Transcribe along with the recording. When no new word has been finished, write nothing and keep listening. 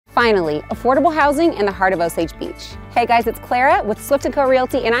Finally, affordable housing in the heart of Osage Beach. Hey guys, it's Clara with Swift & Co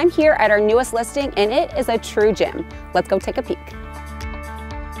Realty, and I'm here at our newest listing, and it is a true gem. Let's go take a peek.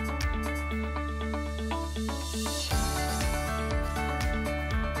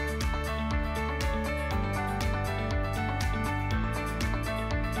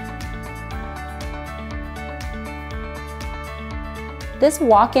 This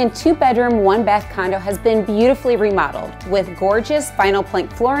walk-in 2-bedroom, 1-bath condo has been beautifully remodeled with gorgeous vinyl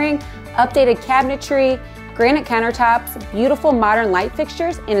plank flooring, updated cabinetry, granite countertops, beautiful modern light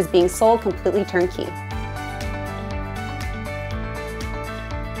fixtures, and is being sold completely turnkey.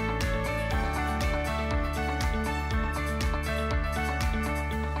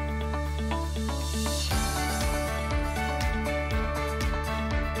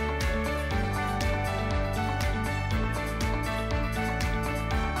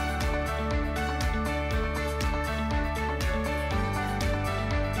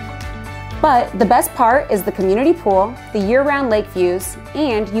 But the best part is the community pool, the year-round lake views,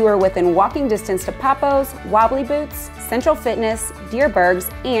 and you are within walking distance to Papo's, Wobbly Boots, Central Fitness, Deerberg's,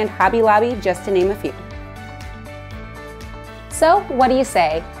 and Hobby Lobby, just to name a few. So what do you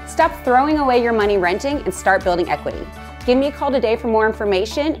say? Stop throwing away your money renting and start building equity. Give me a call today for more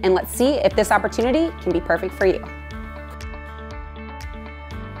information, and let's see if this opportunity can be perfect for you.